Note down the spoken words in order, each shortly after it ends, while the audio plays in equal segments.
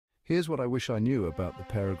Here's what I wish I knew about the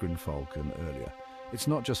peregrine falcon earlier. It's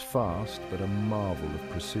not just fast, but a marvel of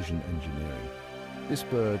precision engineering. This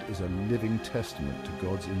bird is a living testament to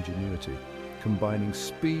God's ingenuity, combining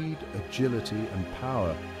speed, agility, and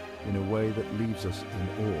power in a way that leaves us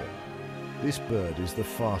in awe. This bird is the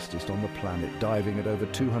fastest on the planet, diving at over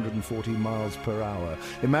 240 miles per hour.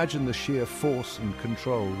 Imagine the sheer force and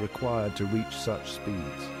control required to reach such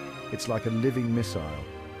speeds. It's like a living missile,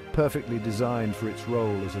 perfectly designed for its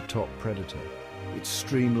role as a top predator. Its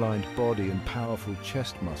streamlined body and powerful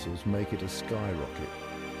chest muscles make it a skyrocket.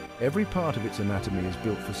 Every part of its anatomy is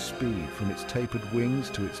built for speed, from its tapered wings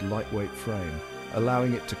to its lightweight frame,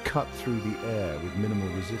 allowing it to cut through the air with minimal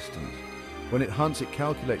resistance. When it hunts, it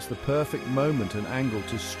calculates the perfect moment and angle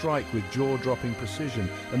to strike with jaw-dropping precision.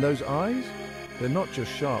 And those eyes? They're not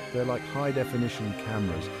just sharp, they're like high-definition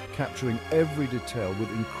cameras, capturing every detail with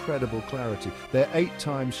incredible clarity. They're 8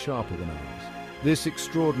 times sharper than ours. This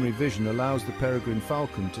extraordinary vision allows the peregrine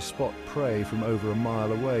falcon to spot prey from over a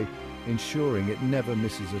mile away, ensuring it never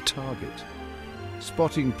misses a target.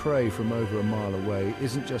 Spotting prey from over a mile away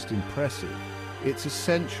isn't just impressive, it's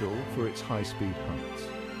essential for its high-speed hunts.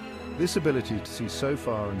 This ability to see so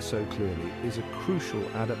far and so clearly is a crucial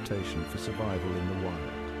adaptation for survival in the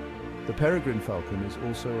wild. The peregrine falcon is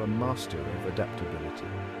also a master of adaptability.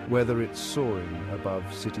 Whether it's soaring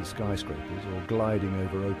above city skyscrapers or gliding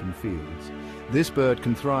over open fields, this bird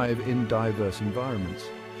can thrive in diverse environments.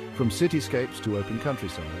 From cityscapes to open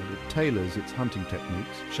countryside, it tailors its hunting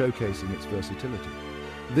techniques, showcasing its versatility.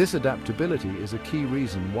 This adaptability is a key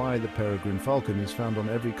reason why the peregrine falcon is found on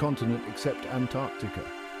every continent except Antarctica.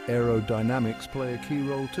 Aerodynamics play a key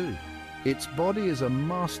role too. Its body is a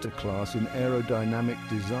masterclass in aerodynamic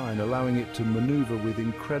design, allowing it to maneuver with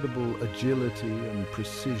incredible agility and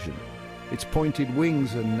precision. Its pointed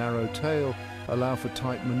wings and narrow tail allow for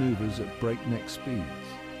tight maneuvers at breakneck speeds.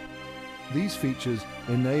 These features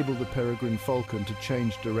enable the peregrine falcon to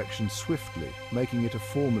change direction swiftly, making it a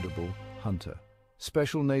formidable hunter.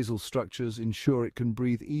 Special nasal structures ensure it can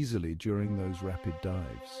breathe easily during those rapid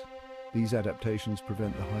dives. These adaptations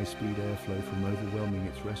prevent the high-speed airflow from overwhelming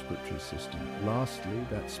its respiratory system. Lastly,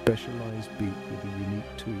 that specialized beak with a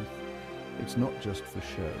unique tooth. It's not just for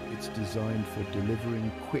show, it's designed for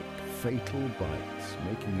delivering quick, fatal bites,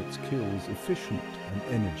 making its kills efficient and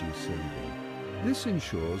energy-saving. This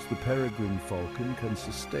ensures the peregrine falcon can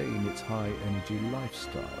sustain its high-energy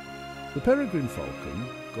lifestyle. The peregrine falcon,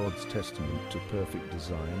 God's testament to perfect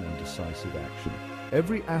design and decisive action.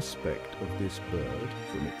 Every aspect of this bird,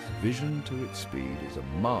 from its vision to its speed, is a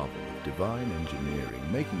marvel of divine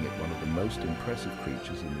engineering, making it one of the most impressive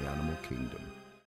creatures in the animal kingdom.